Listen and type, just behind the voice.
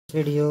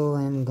Video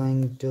I'm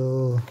going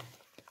to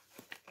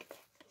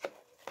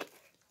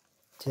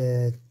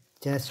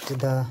test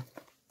the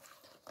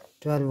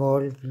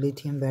 12-volt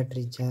lithium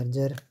battery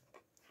charger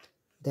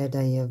that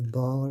I have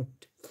bought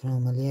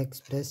from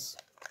AliExpress.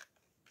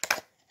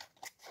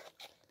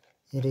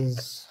 It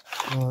is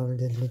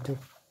called Lithium.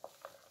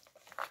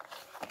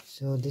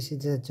 So this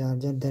is the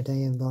charger that I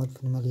have bought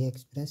from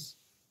AliExpress.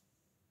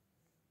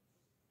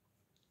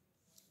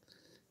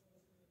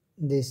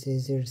 This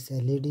is its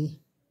LED.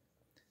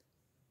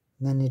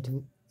 When it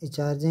is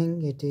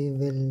charging, it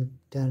will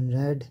turn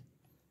red.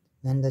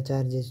 When the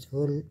charge is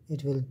full,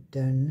 it will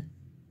turn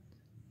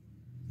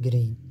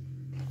green.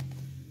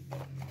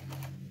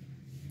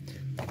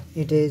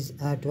 It is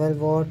a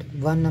 12-watt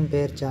 1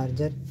 ampere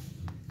charger.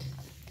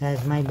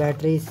 As my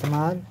battery is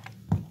small,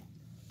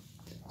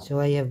 so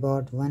I have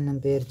bought 1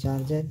 ampere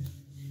charger.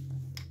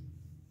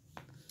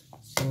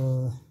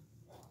 So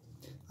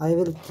I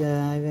will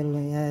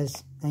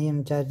as I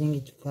am charging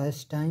it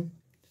first time,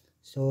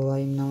 so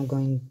I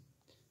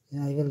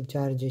will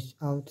charge it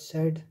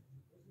outside.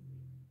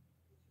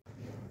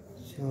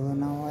 So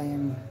now I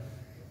am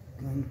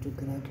going to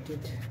connect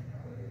it.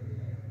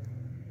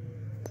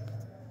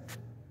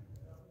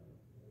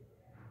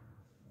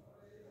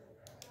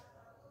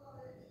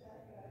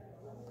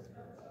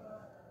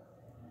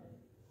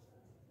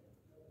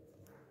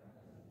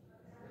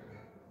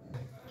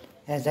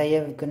 As I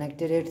have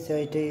connected it, so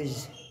it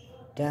is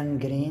turned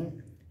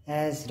green.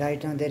 As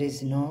right now there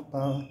is no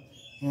power,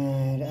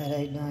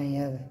 right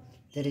now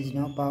there is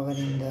no power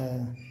in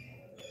the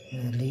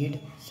lead.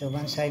 So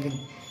once I will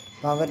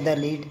power the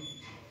lead,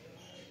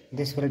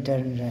 this will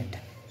turn red.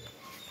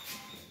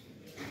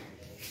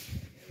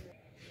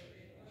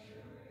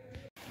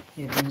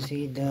 You can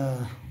see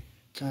the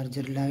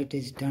charger light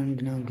is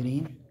turned now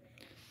green,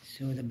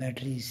 so the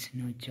battery is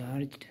now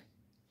charged.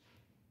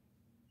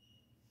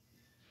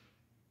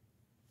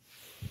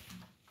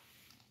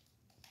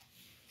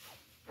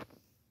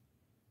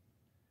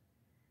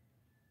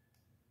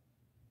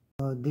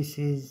 So this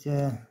is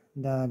the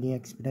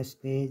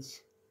AliExpress page,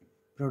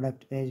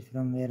 product page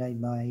from where I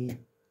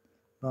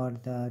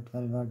bought the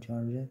 12-watt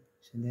charger.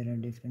 So there are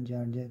different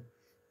chargers: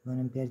 1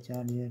 ampere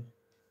charger,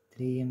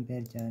 3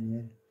 ampere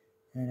charger,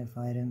 and a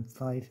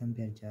 5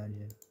 ampere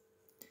charger.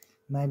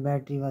 My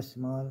battery was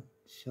small,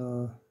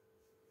 so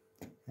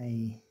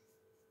I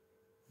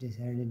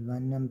decided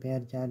 1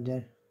 ampere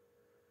charger.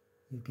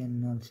 You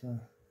can also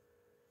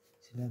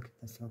select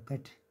the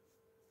socket.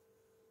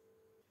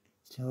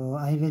 So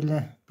I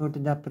will put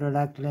the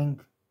product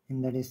link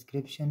in the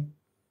description.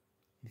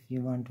 If you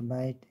want to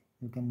buy it,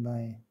 you can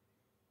buy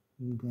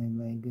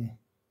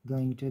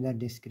going to the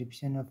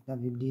description of the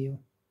video.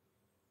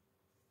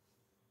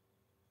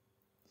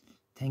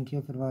 Thank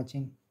you for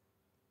watching.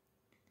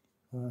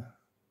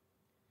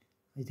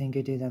 I think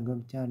it is a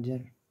good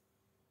charger.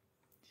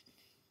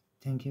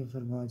 Thank you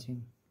for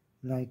watching.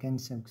 Like and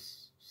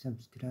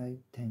subscribe.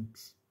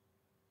 Thanks.